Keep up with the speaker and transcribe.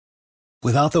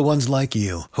Without the ones like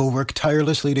you, who work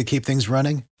tirelessly to keep things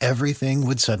running, everything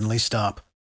would suddenly stop.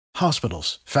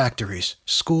 Hospitals, factories,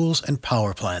 schools, and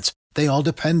power plants, they all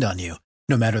depend on you.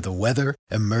 No matter the weather,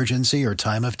 emergency, or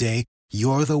time of day,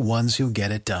 you're the ones who get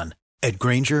it done. At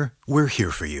Grainger, we're here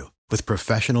for you with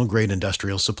professional-grade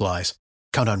industrial supplies.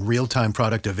 Count on real-time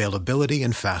product availability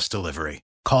and fast delivery.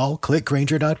 Call,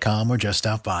 clickgrainger.com, or just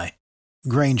stop by.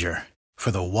 Grainger, for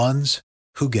the ones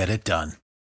who get it done.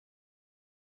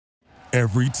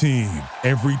 Every team,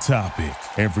 every topic,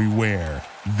 everywhere.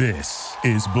 This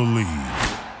is Believe.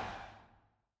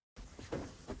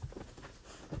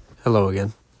 Hello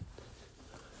again.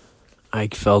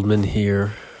 Ike Feldman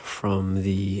here from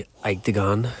the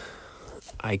Ikedagon,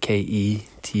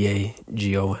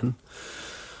 Iketagon.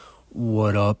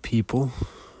 What up, people?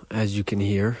 As you can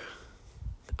hear,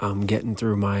 I'm getting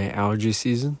through my allergy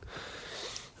season.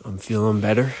 I'm feeling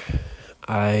better.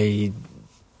 I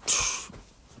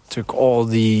took all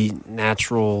the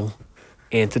natural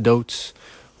antidotes,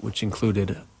 which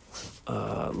included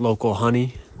local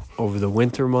honey over the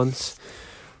winter months,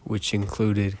 which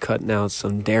included cutting out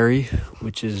some dairy,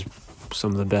 which is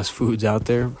some of the best foods out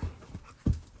there,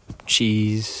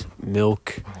 cheese,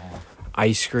 milk,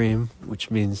 ice cream, which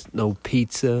means no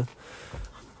pizza.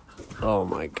 Oh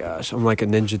my gosh, I'm like a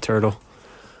Ninja Turtle.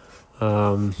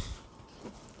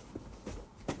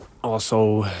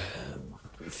 Also,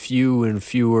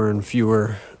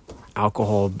 fewer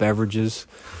alcohol beverages.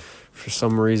 For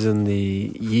some reason,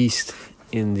 the yeast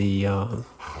in the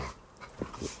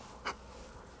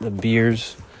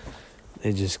beers,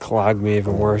 they just clog me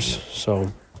even worse.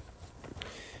 So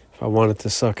if I wanted to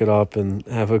suck it up and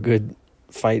have a good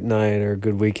fight night or a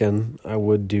good weekend, I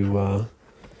would do a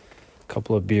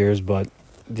couple of beers, but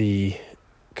the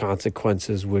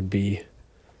consequences would be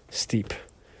steep.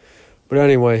 But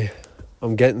anyway,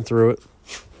 I'm getting through it,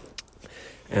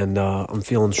 and I'm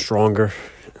feeling stronger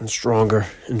and stronger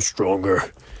and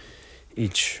stronger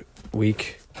each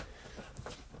week.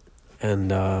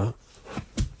 And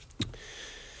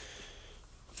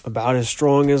about as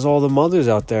strong as all the mothers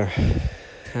out there.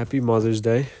 Happy Mother's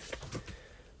Day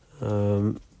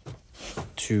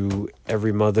to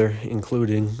every mother,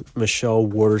 including Michelle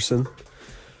Waterson,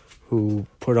 who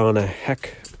put on a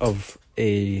heck of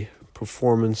a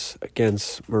performance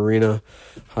against Marina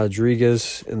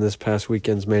Rodriguez in this past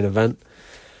weekend's main event.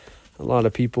 A lot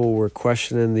of people were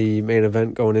questioning the main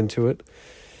event going into it,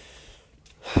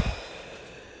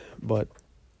 but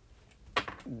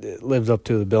it lived up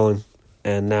to the billing.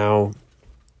 And now,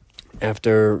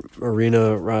 after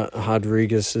Marina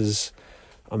Rodriguez's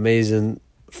amazing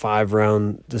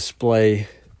 5-round display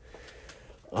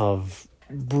of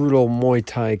brutal Muay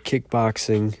Thai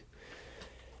kickboxing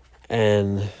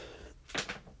and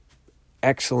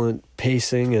excellent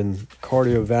pacing and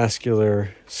cardiovascular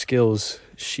skills,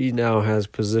 she now has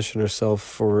positioned herself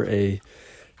for a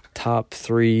top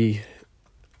 3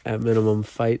 at minimum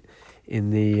fight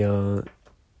in the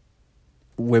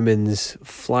women's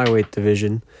flyweight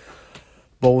division.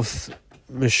 Both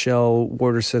Michelle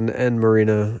Waterson and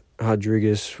Marina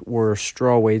Rodriguez were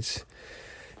strawweights,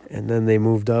 and then they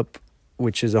moved up,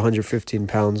 which is 115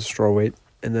 pounds strawweight,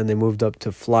 and then they moved up to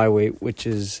flyweight, which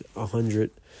is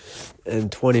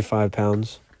 125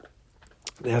 pounds.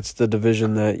 That's the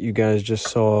division that you guys just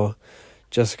saw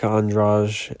Jessica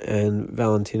Andrade and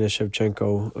Valentina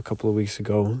Shevchenko a couple of weeks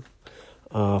ago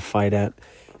fight at.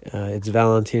 It's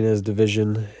Valentina's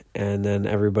division, and then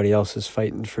everybody else is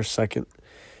fighting for second,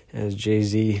 as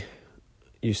Jay-Z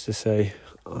used to say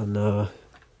on an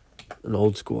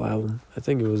old school album. I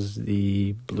think it was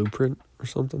the Blueprint or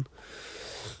something.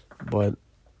 But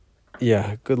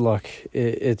yeah, good luck.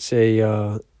 It's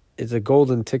a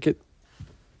golden ticket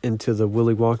into the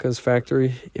Willy Wonka's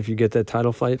factory if you get that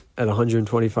title fight at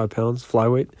 125 pounds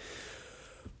flyweight.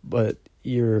 But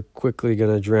you're quickly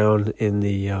going to drown in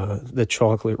the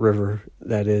chocolate river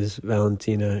that is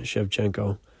Valentina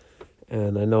Shevchenko.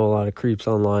 And I know a lot of creeps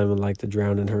online would like to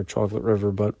drown in her chocolate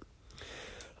river, but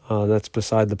that's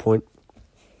beside the point.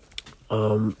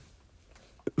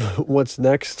 What's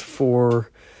next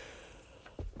for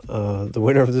the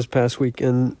winner of this past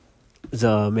weekend is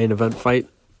a main event fight?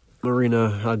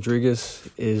 Marina Rodriguez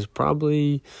is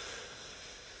probably,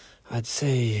 I'd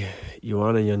say,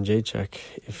 Joanna Jędrzejczyk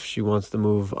if she wants to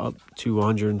move up to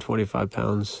 125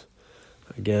 pounds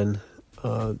again.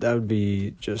 That would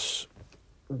be just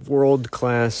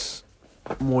world-class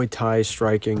Muay Thai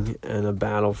striking and a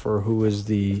battle for who is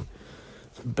the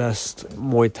best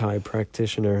Muay Thai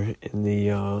practitioner in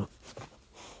the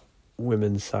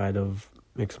women's side of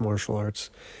mixed martial arts.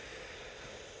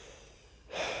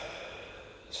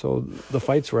 So the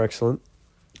fights were excellent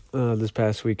this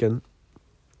past weekend.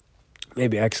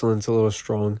 Maybe excellent's a little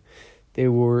strong. They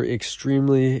were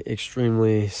extremely,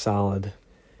 extremely solid.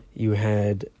 You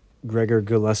had Gregor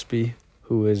Gillespie,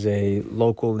 who is a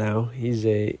local now. He's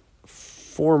a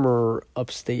former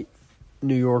upstate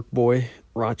New York boy,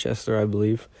 Rochester, I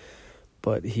believe.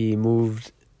 But he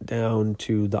moved down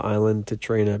to the island to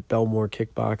train at Belmore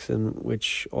Kickboxing,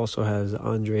 which also has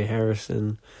Andre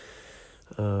Harrison,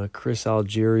 Chris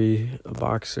Algieri, a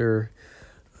boxer,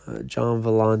 John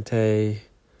Vellante.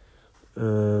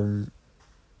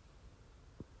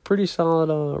 Pretty solid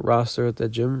roster at that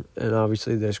gym, and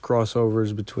obviously there's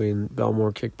crossovers between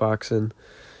Belmore Kickboxing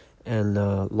and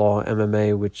Law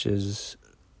MMA, which is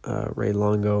Ray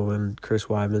Longo and Chris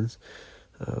Weidman's.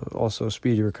 Also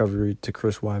speedy recovery to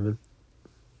Chris Weidman.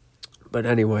 But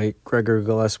anyway, Gregor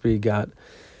Gillespie got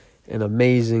an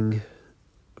amazing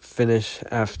finish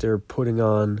after putting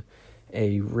on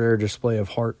a rare display of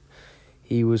heart.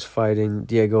 He was fighting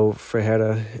Diego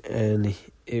Ferreira, and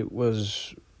it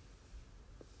was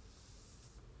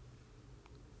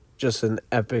just an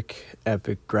epic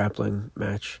grappling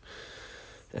match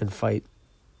and fight.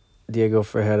 Diego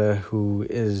Ferreira, who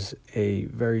is a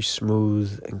very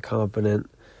smooth and competent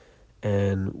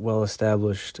and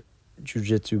well-established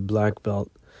jiu-jitsu black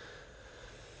belt,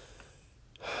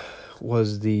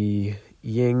 was the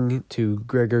yin to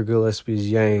Gregor Gillespie's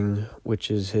yang, which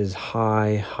is his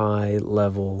high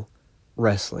level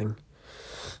wrestling.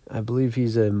 I believe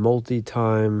he's a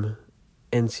multi-time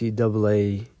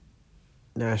NCAA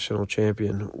national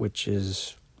champion, which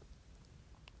is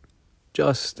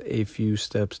just a few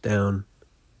steps down,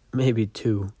 maybe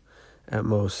 2 at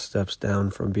most steps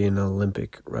down from being an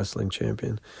Olympic wrestling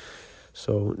champion.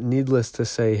 So needless to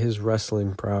say, his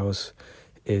wrestling prowess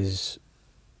is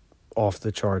off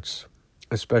the charts,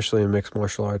 especially in mixed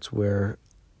martial arts, where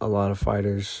a lot of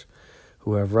fighters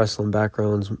who have wrestling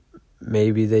backgrounds,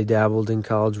 maybe they dabbled in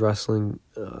college wrestling.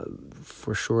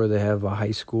 For sure they have a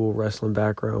high school wrestling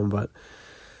background, but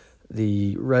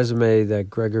the resume that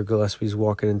Gregor Gillespie's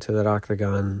walking into that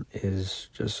octagon is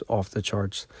just off the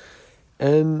charts.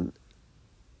 And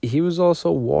he was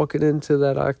also walking into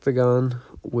that octagon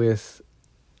with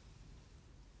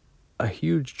a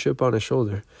huge chip on his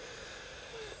shoulder.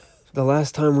 The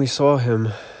last time we saw him,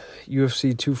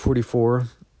 UFC 244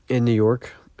 in New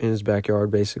York, in his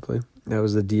backyard basically, that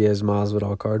was the Diaz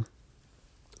Masvidal card.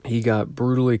 He got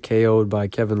brutally KO'd by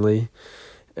Kevin Lee,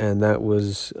 and that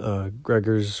was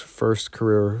Gregor's first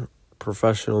career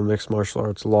professional mixed martial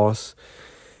arts loss.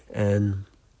 And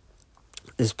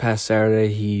this past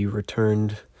Saturday, he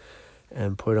returned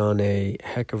and put on a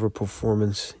heck of a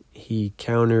performance. He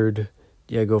countered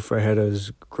Diego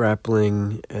Ferreira's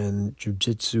grappling and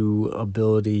jiu-jitsu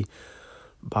ability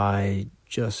by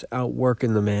just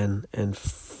outworking the man and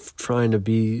trying to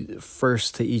be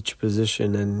first to each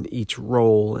position and each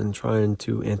role and trying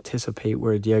to anticipate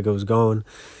where Diego's going.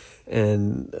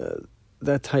 And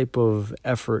that type of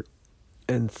effort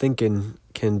and thinking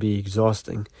can be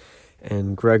exhausting.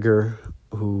 And Gregor,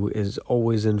 who is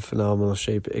always in phenomenal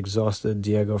shape, exhausted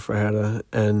Diego Ferreira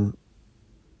and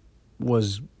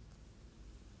was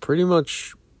pretty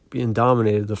much being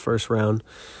dominated the first round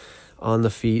on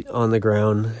the feet, on the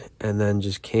ground, and then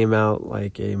just came out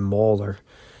like a mauler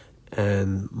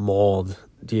and mauled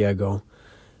Diego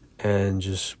and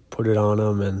just put it on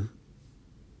him and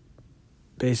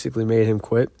basically made him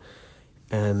quit,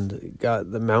 and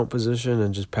got the mount position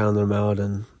and just pounded him out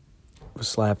and was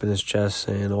slapping his chest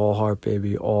saying, "All heart,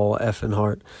 baby, all effing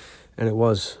heart." And it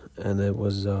was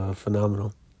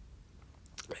phenomenal.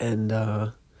 And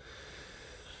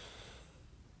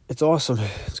it's awesome.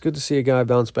 It's good to see a guy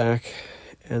bounce back,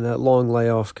 and that long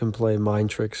layoff can play mind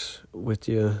tricks with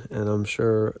you. And I'm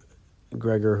sure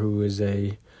Gregor, who is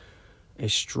a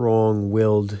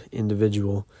strong-willed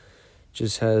individual,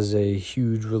 just has a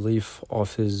huge relief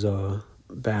off his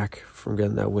back from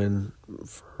getting that win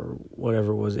for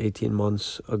whatever it was, 18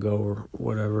 months ago or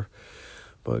whatever.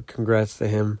 But congrats to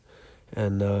him,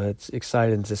 and it's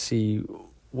exciting to see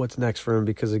what's next for him,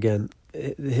 because again,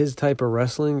 his type of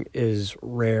wrestling is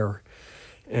rare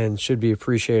and should be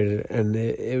appreciated, and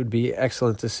it would be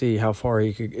excellent to see how far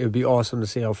he could. It would be awesome to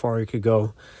see how far he could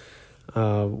go,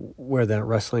 where that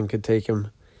wrestling could take him.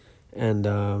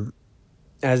 And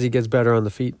as he gets better on the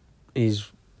feet,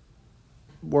 he's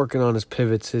working on his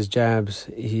pivots, his jabs.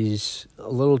 He's a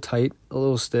little tight, a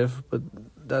little stiff, but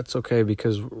that's okay,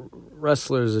 because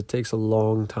wrestlers, it takes a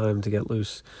long time to get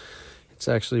loose. It's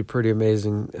actually pretty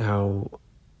amazing how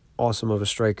awesome of a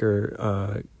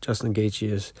striker Justin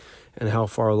Gaethje is, and how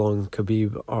far along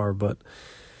Khabib are. But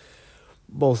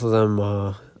both of them,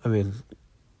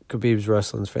 Khabib's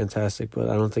wrestling's fantastic, but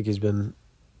I don't think he's been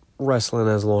wrestling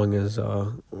as long as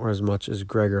or as much as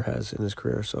Gregor has in his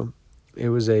career. So it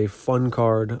was a fun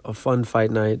card, a fun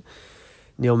fight night.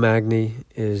 Neil Magny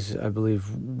is, I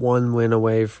believe, 1 win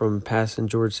away from passing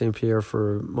George St. Pierre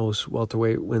for most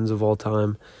welterweight wins of all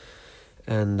time.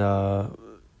 And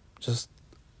just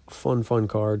fun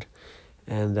card.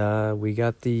 And we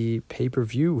got the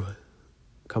pay-per-view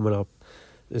coming up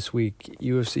this week,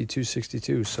 UFC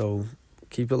 262. So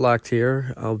keep it locked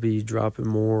here. I'll be dropping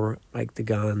more Mike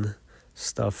DeGan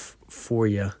stuff for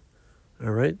you.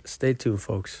 All right? Stay tuned,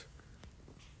 folks.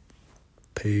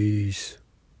 Peace.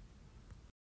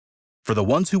 For the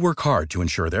ones who work hard to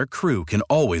ensure their crew can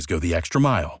always go the extra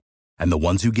mile, and the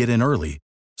ones who get in early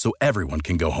so everyone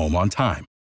can go home on time,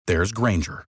 there's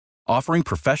Grainger, offering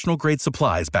professional-grade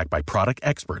supplies backed by product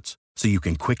experts so you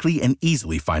can quickly and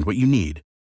easily find what you need.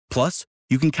 Plus,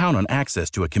 you can count on access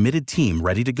to a committed team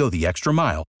ready to go the extra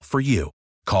mile for you.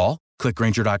 Call, click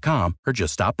Grainger.com, or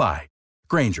just stop by.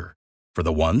 Grainger, for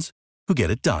the ones who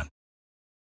get it done.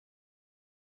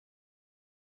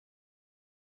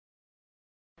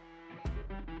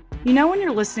 You know when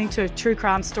you're listening to a true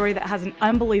crime story that has an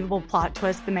unbelievable plot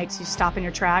twist that makes you stop in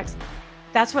your tracks?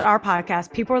 That's what our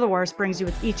podcast, People Are the Worst, brings you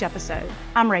with each episode.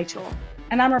 I'm Rachel.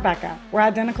 And I'm Rebecca. We're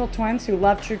identical twins who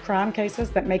love true crime cases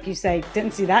that make you say,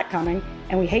 didn't see that coming,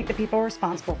 and we hate the people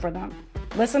responsible for them.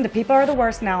 Listen to People Are the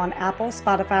Worst now on Apple,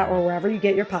 Spotify, or wherever you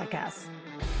get your podcasts.